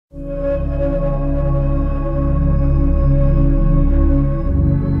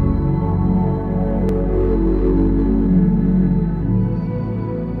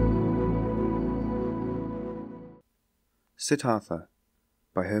Siddhartha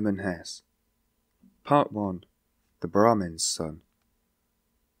by Hermann Hesse. Part 1. The Brahmin's Son.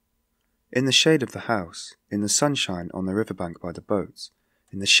 In the shade of the house, in the sunshine on the riverbank by the boats,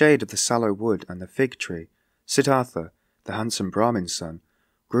 in the shade of the sallow wood and the fig tree, Siddhartha, the handsome Brahmin's son,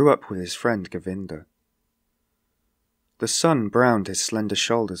 grew up with his friend Govinda. The sun browned his slender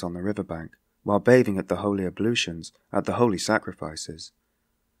shoulders on the riverbank, while bathing at the holy ablutions, at the holy sacrifices.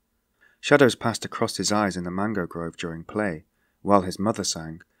 Shadows passed across his eyes in the mango grove during play, while his mother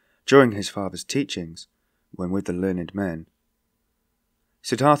sang, during his father's teachings, when with the learned men.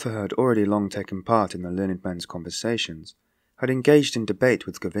 Siddhartha had already long taken part in the learned men's conversations, had engaged in debate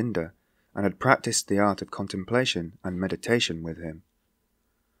with Govinda, and had practiced the art of contemplation and meditation with him.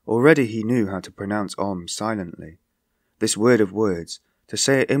 Already he knew how to pronounce Om silently, this word of words, to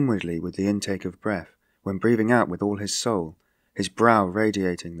say it inwardly with the intake of breath, when breathing out with all his soul, his brow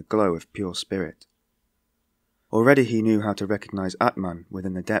radiating the glow of pure spirit. Already he knew how to recognize Atman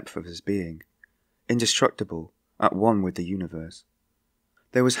within the depth of his being, indestructible, at one with the universe.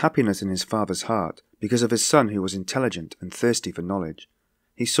 There was happiness in his father's heart because of his son who was intelligent and thirsty for knowledge.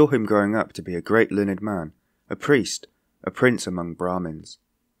 He saw him growing up to be a great learned man, a priest, a prince among Brahmins.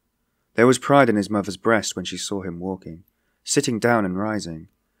 There was pride in his mother's breast when she saw him walking, sitting down and rising.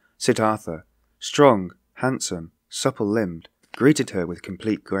 Siddhartha, strong, handsome, supple-limbed, greeted her with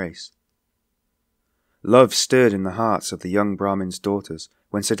complete grace. Love stirred in the hearts of the young Brahmin's daughters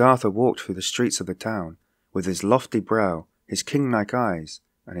when Siddhartha walked through the streets of the town, with his lofty brow, his king-like eyes,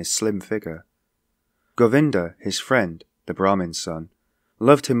 and his slim figure. Govinda, his friend, the Brahmin's son,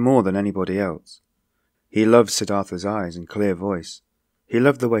 loved him more than anybody else. He loved Siddhartha's eyes and clear voice. He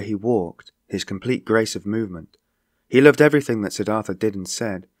loved the way he walked, his complete grace of movement. He loved everything that Siddhartha did and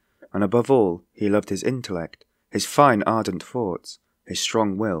said, and above all, he loved his intellect, his fine ardent thoughts, his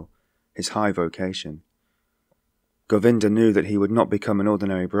strong will, his high vocation. Govinda knew that he would not become an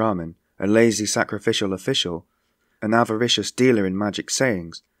ordinary Brahmin, a lazy sacrificial official, an avaricious dealer in magic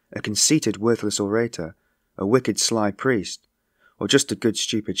sayings, a conceited worthless orator, a wicked sly priest, or just a good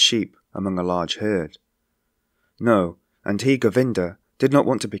stupid sheep among a large herd. No, and he, Govinda, did not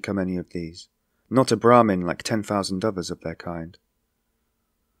want to become any of these, not a Brahmin like 10,000 others of their kind.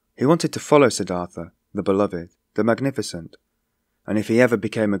 He wanted to follow Siddhartha, the beloved, the magnificent, and if he ever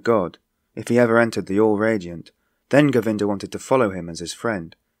became a god, if he ever entered the all-radiant, then Govinda wanted to follow him as his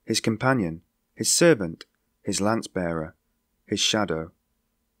friend, his companion, his servant, his lance-bearer, his shadow.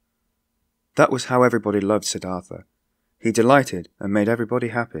 That was how everybody loved Siddhartha. He delighted and made everybody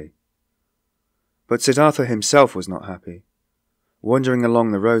happy. But Siddhartha himself was not happy. Wandering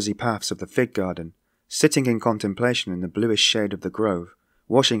along the rosy paths of the fig garden, sitting in contemplation in the bluish shade of the grove,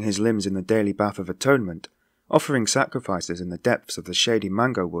 washing his limbs in the daily bath of atonement, offering sacrifices in the depths of the shady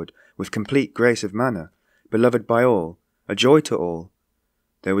mango wood with complete grace of manner, beloved by all, a joy to all,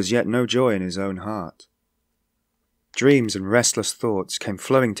 there was yet no joy in his own heart. Dreams and restless thoughts came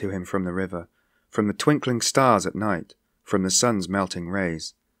flowing to him from the river, from the twinkling stars at night, from the sun's melting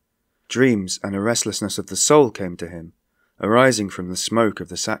rays. Dreams and a restlessness of the soul came to him, arising from the smoke of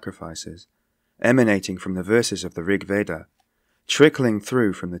the sacrifices, emanating from the verses of the Rig Veda, trickling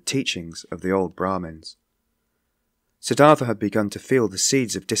through from the teachings of the old Brahmins. Siddhartha had begun to feel the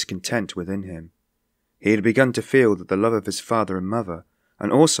seeds of discontent within him. He had begun to feel that the love of his father and mother,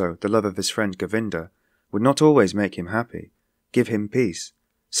 and also the love of his friend Govinda, would not always make him happy, give him peace,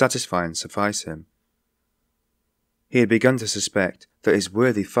 satisfy and suffice him. He had begun to suspect that his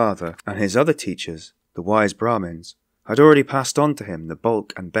worthy father and his other teachers, the wise Brahmins, had already passed on to him the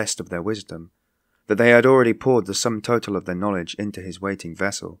bulk and best of their wisdom, that they had already poured the sum total of their knowledge into his waiting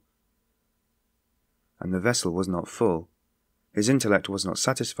vessel. And the vessel was not full. His intellect was not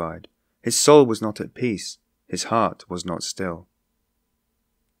satisfied. His soul was not at peace. His heart was not still.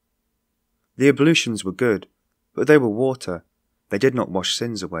 The ablutions were good, but they were water. They did not wash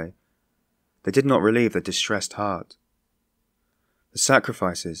sins away. They did not relieve the distressed heart. The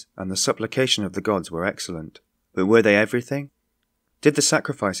sacrifices and the supplication of the gods were excellent, but were they everything? Did the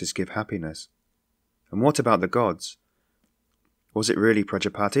sacrifices give happiness? And what about the gods? Was it really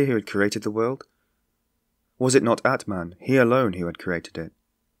Prajapati who had created the world? Was it not Atman, he alone, who had created it?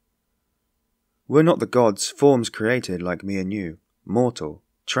 Were not the gods forms created like me and you, mortal,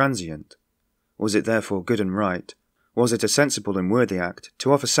 transient? Was it therefore good and right, was it a sensible and worthy act,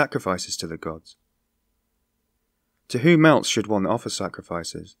 to offer sacrifices to the gods? To whom else should one offer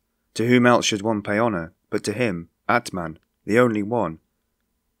sacrifices? To whom else should one pay honour, but to him, Atman, the only one?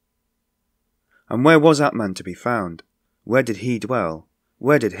 And where was Atman to be found? Where did he dwell?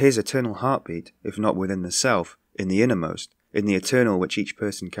 Where did his eternal heart beat, if not within the self, in the innermost, in the eternal which each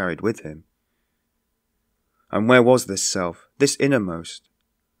person carried with him? And where was this self, this innermost?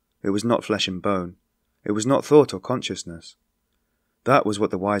 It was not flesh and bone. It was not thought or consciousness. That was what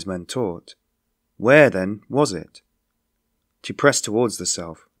the wise men taught. Where, then, was it? She pressed towards the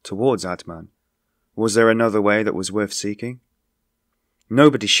self, towards Atman. Was there another way that was worth seeking?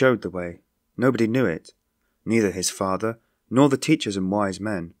 Nobody showed the way. Nobody knew it. Neither his father, nor the teachers and wise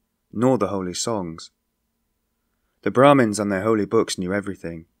men, nor the holy songs. The Brahmins and their holy books knew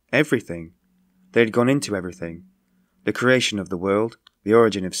everything. Everything. They had gone into everything. The creation of the world, the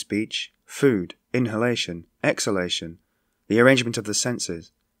origin of speech, food, inhalation, exhalation, the arrangement of the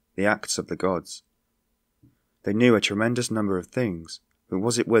senses, the acts of the gods. They knew a tremendous number of things, but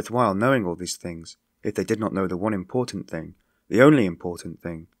was it worthwhile knowing all these things if they did not know the one important thing, the only important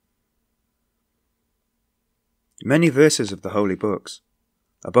thing? Many verses of the holy books,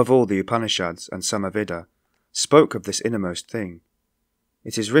 above all the Upanishads and Samaveda, spoke of this innermost thing.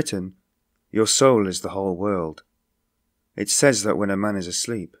 It is written, "Your soul is the whole world." It says that when a man is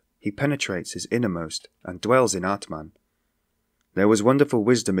asleep, he penetrates his innermost and dwells in Atman. There was wonderful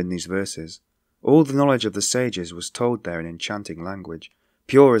wisdom in these verses. All the knowledge of the sages was told there in enchanting language,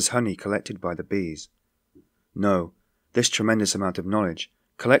 pure as honey collected by the bees. No, this tremendous amount of knowledge,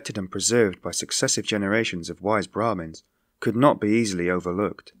 collected and preserved by successive generations of wise Brahmins, could not be easily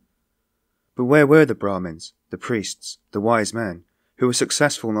overlooked. But where were the Brahmins, the priests, the wise men, who were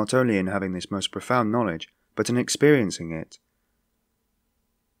successful not only in having this most profound knowledge, but in experiencing it?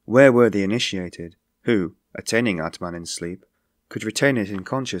 Where were the initiated, who, attaining Atman in sleep, could retain it in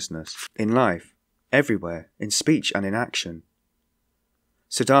consciousness, in life, everywhere, in speech and in action?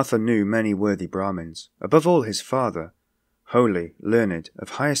 Siddhartha knew many worthy Brahmins, above all his father, holy, learned, of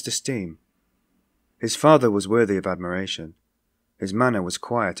highest esteem. His father was worthy of admiration. His manner was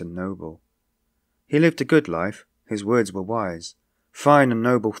quiet and noble. He lived a good life, his words were wise, fine and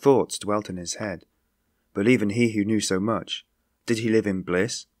noble thoughts dwelt in his head. But even he who knew so much, did he live in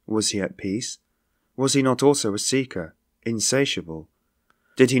bliss? Was he at peace? Was he not also a seeker, insatiable?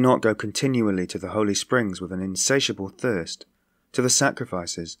 Did he not go continually to the holy springs with an insatiable thirst, to the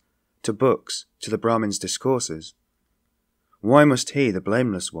sacrifices, to books, to the Brahmins' discourses? Why must he, the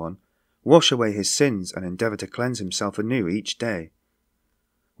blameless one, wash away his sins and endeavour to cleanse himself anew each day?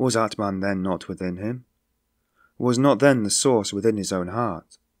 Was Atman then not within him? Was not then the source within his own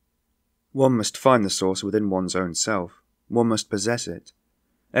heart? One must find the source within one's own self. One must possess it.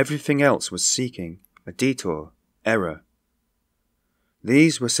 Everything else was seeking, a detour, error.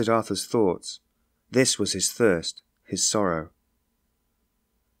 These were Siddhartha's thoughts. This was his thirst, his sorrow.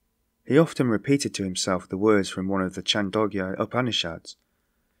 He often repeated to himself the words from one of the Chandogya Upanishads.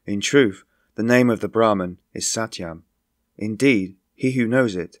 In truth, the name of the Brahman is Satyam. Indeed, he who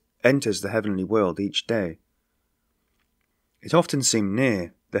knows it enters the heavenly world each day. It often seemed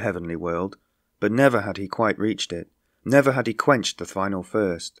near, the heavenly world, but never had he quite reached it, never had he quenched the final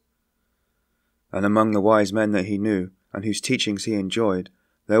thirst. And among the wise men that he knew, and whose teachings he enjoyed,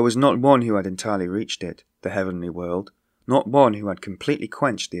 there was not one who had entirely reached it, the heavenly world, not one who had completely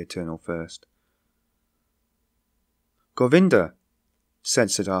quenched the eternal thirst. "Govinda,"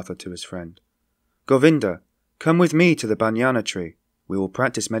 said Siddhartha to his friend, "Govinda, come with me to the banyan tree. We will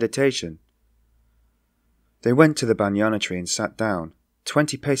practice meditation." They went to the banyan tree and sat down,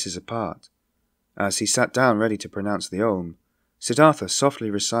 20 paces apart. As he sat down ready to pronounce the Om, Siddhartha softly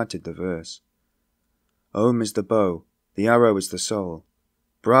recited the verse. Om is the bow, the arrow is the soul.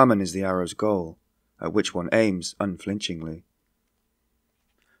 Brahman is the arrow's goal, at which one aims unflinchingly.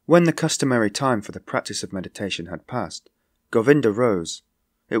 When the customary time for the practice of meditation had passed, Govinda rose.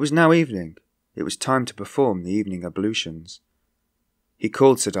 It was now evening. It was time to perform the evening ablutions. He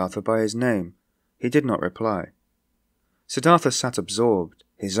called Siddhartha by his name. He did not reply. Siddhartha sat absorbed,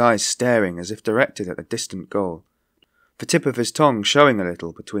 his eyes staring as if directed at a distant goal, the tip of his tongue showing a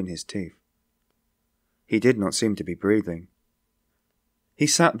little between his teeth. He did not seem to be breathing. He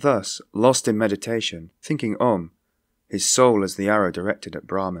sat thus, lost in meditation, thinking Om, his soul as the arrow directed at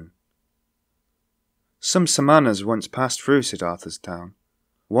Brahman. Some Samanas once passed through Siddhartha's town,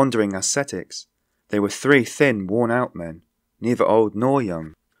 wandering ascetics. They were 3 thin, worn-out men, neither old nor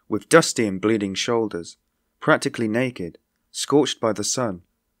young, with dusty and bleeding shoulders, practically naked, scorched by the sun,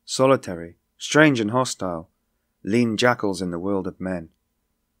 solitary, strange and hostile, lean jackals in the world of men.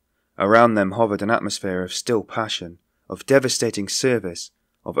 Around them hovered an atmosphere of still passion, of devastating service,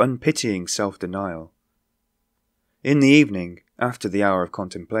 of unpitying self-denial. In the evening, after the hour of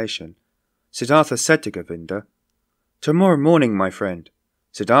contemplation, Siddhartha said to Govinda, "Tomorrow morning, my friend,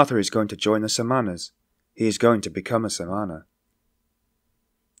 Siddhartha is going to join the Samanas. He is going to become a Samana."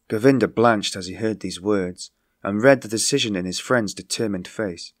 Govinda blanched as he heard these words, and read the decision in his friend's determined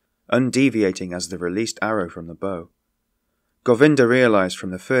face, undeviating as the released arrow from the bow. Govinda realized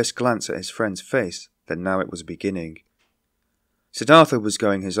from the first glance at his friend's face that now it was beginning. Siddhartha was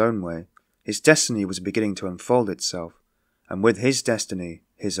going his own way. His destiny was beginning to unfold itself, and with his destiny,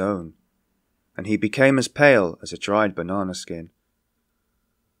 his own. And he became as pale as a dried banana skin.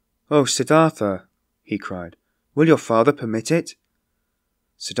 "Oh, Siddhartha," he cried, "will your father permit it?"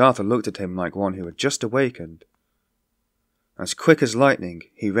 Siddhartha looked at him like one who had just awakened. As quick as lightning,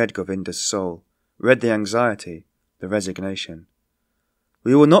 he read Govinda's soul, read the anxiety, the resignation.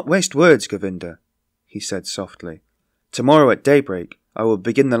 "We will not waste words, Govinda," he said softly. "Tomorrow at daybreak I will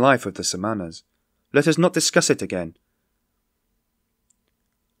begin the life of the Samanas. Let us not discuss it again."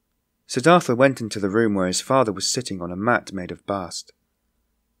 Siddhartha went into the room where his father was sitting on a mat made of bast.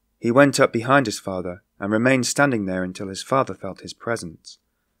 He went up behind his father and remained standing there until his father felt his presence.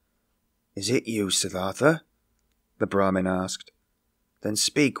 "Is it you, Siddhartha?" the Brahmin asked. "Then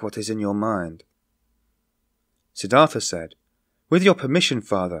speak what is in your mind." Siddhartha said, "With your permission,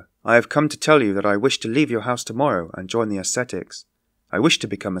 father, I have come to tell you that I wish to leave your house tomorrow and join the ascetics. I wish to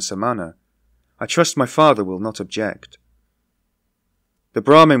become a Samana. I trust my father will not object." The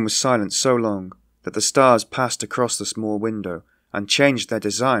Brahmin was silent so long that the stars passed across the small window and changed their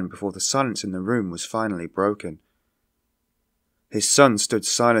design before the silence in the room was finally broken. His son stood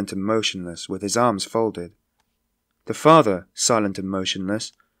silent and motionless with his arms folded. The father, silent and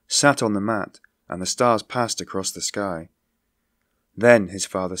motionless, sat on the mat, and the stars passed across the sky. Then his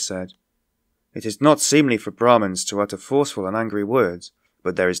father said, "It is not seemly for Brahmins to utter forceful and angry words,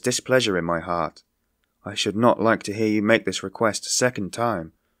 but there is displeasure in my heart. I should not like to hear you make this request a second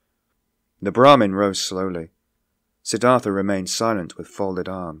time." The Brahmin rose slowly. Siddhartha remained silent with folded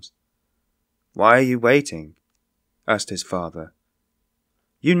arms. "Why are you waiting?" asked his father.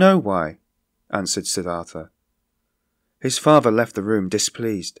 "You know why," answered Siddhartha. His father left the room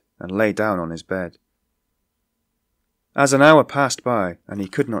displeased and lay down on his bed. As an hour passed by and he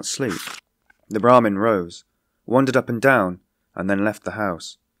could not sleep, the Brahmin rose, wandered up and down, and then left the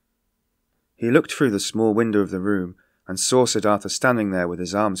house. He looked through the small window of the room and saw Siddhartha standing there with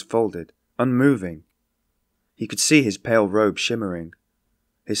his arms folded, unmoving. He could see his pale robe shimmering.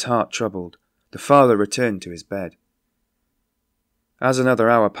 His heart troubled, the father returned to his bed. As another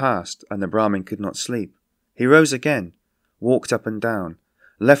hour passed and the Brahmin could not sleep, he rose again, walked up and down,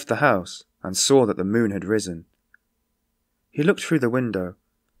 left the house, and saw that the moon had risen. He looked through the window.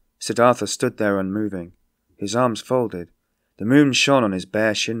 Siddhartha stood there unmoving, his arms folded. The moon shone on his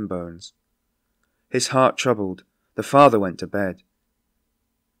bare shin bones. His heart troubled, the father went to bed.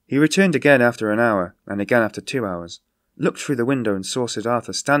 He returned again after an hour, and again after 2 hours, looked through the window and saw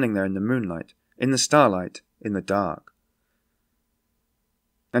Siddhartha standing there in the moonlight, in the starlight, in the dark.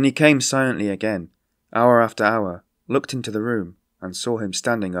 And he came silently again, hour after hour, looked into the room, and saw him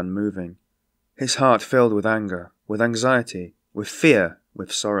standing unmoving. His heart filled with anger, with anxiety, with fear,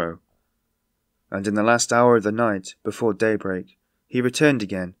 with sorrow. And in the last hour of the night, before daybreak, he returned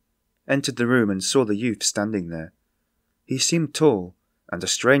again, entered the room and saw the youth standing there. He seemed tall, and a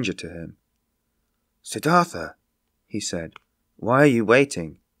stranger to him. "Siddhartha," he said, "why are you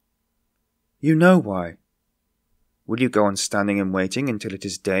waiting?" "You know why." "Will you go on standing and waiting until it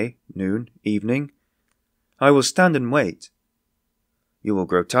is day, noon, evening?" "I will stand and wait." "You will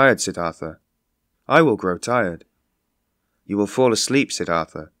grow tired, Siddhartha." "I will grow tired." "You will fall asleep,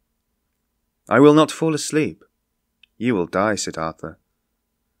 Siddhartha." "I will not fall asleep." "You will die, Siddhartha."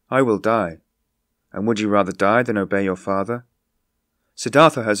 "I will die." "And would you rather die than obey your father?"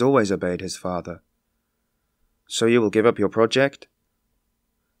 "Siddhartha has always obeyed his father." "So you will give up your project?"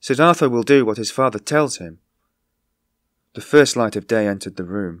 "Siddhartha will do what his father tells him." The first light of day entered the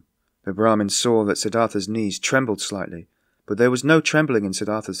room. The Brahmin saw that Siddhartha's knees trembled slightly, but there was no trembling in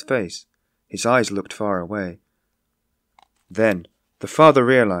Siddhartha's face. His eyes looked far away. Then the father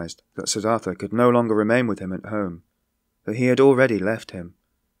realized that Siddhartha could no longer remain with him at home, that he had already left him.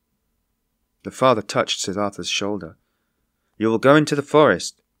 The father touched Siddhartha's shoulder. "You will go into the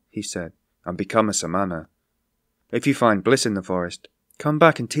forest," he said, "and become a Samana. If you find bliss in the forest, come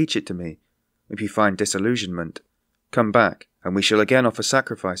back and teach it to me. If you find disillusionment, come back, and we shall again offer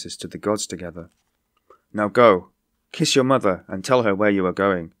sacrifices to the gods together. Now go, kiss your mother, and tell her where you are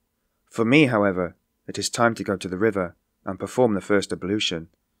going. For me, however, it is time to go to the river and perform the first ablution."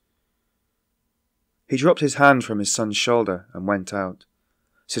 He dropped his hand from his son's shoulder and went out.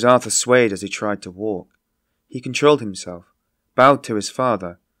 Siddhartha swayed as he tried to walk. He controlled himself, bowed to his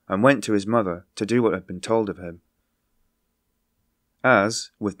father, and went to his mother to do what had been told of him.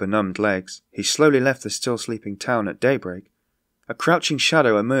 As, with benumbed legs, he slowly left the still sleeping town at daybreak, a crouching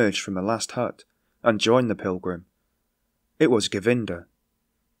shadow emerged from the last hut and joined the pilgrim. It was Govinda.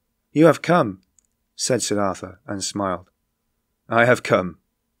 You have come, said Siddhartha, and smiled. I have come,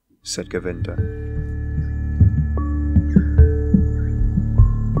 said Govinda.